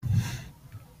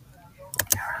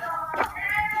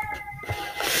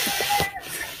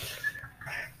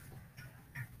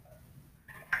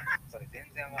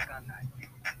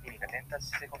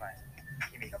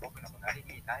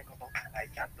ないこと。I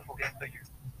can't forget you。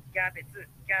キャベツ、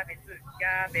キャベツ、キ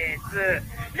ャベツ。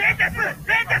レタス、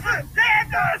レタス、レ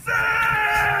タス。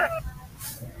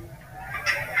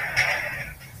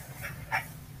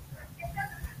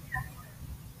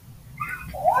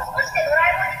もう少しでドラ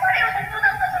えもんにバレるところ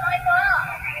だったじゃないか。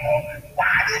悪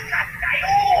かったよ。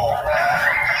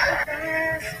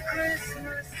Last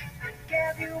Christmas, I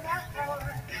gave you my heart,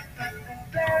 but the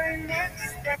very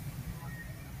next day.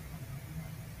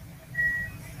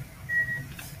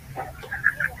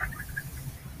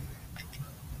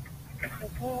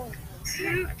 すっ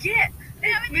げえ。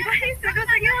見張りすごす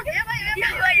ぎます。やばいやばいや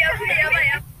ばいやばいやば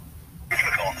い。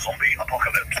Zombie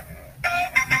apocalypse。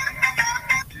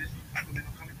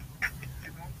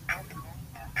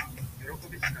喜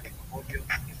びしかに高級。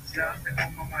幸せの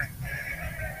ままへ。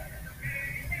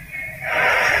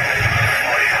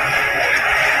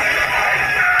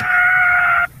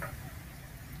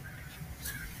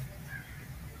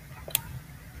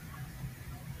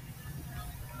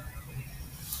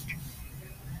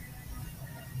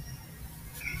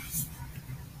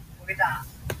これだ。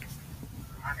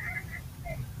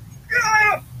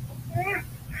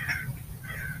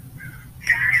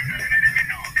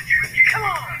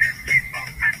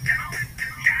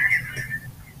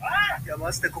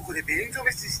山下ここで便所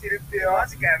飯してるってよ。マ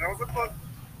ジかよ、のぞこ。はい。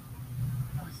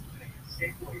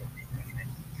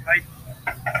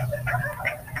なん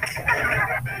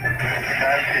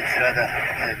て面だ、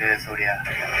てめえそりゃ。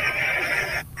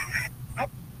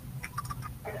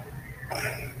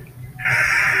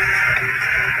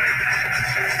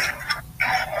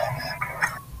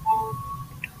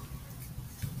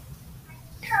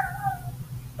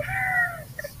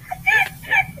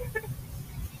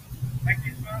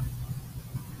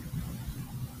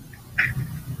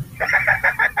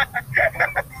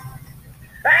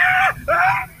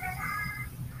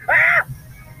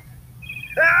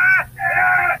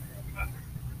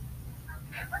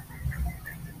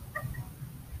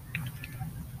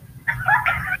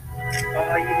あ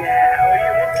あ、いいね。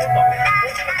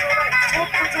もっ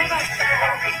とちょうだい。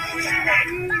いいね。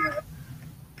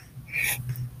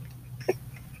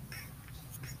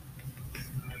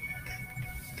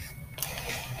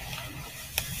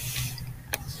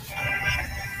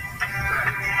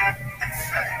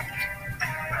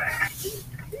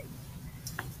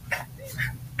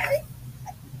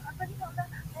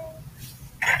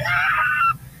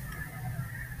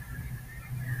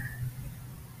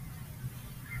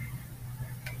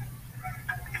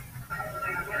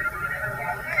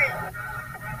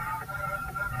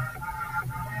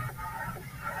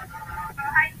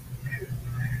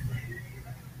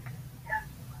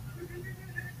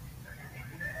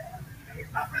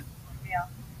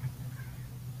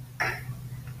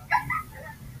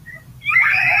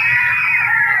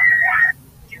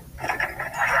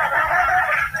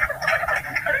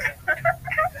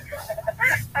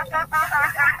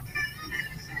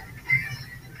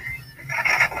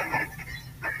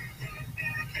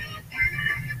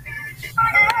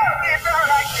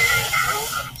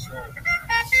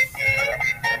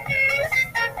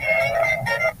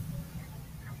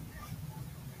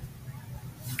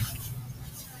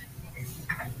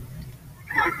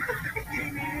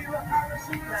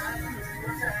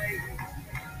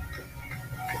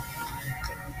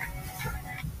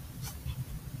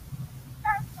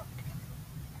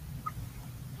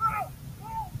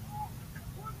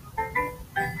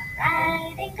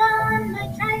Riding on my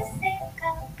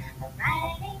tricycle,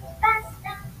 riding fast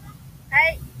now. は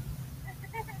い。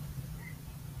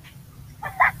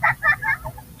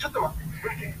ちょっと待っ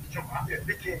て。ちょっと待って。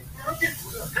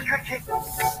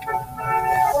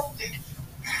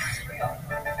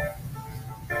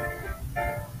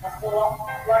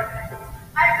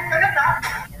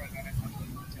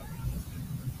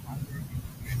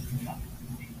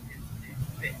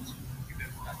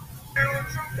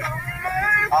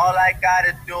All I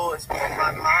gotta do is put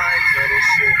my mind to this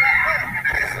shit.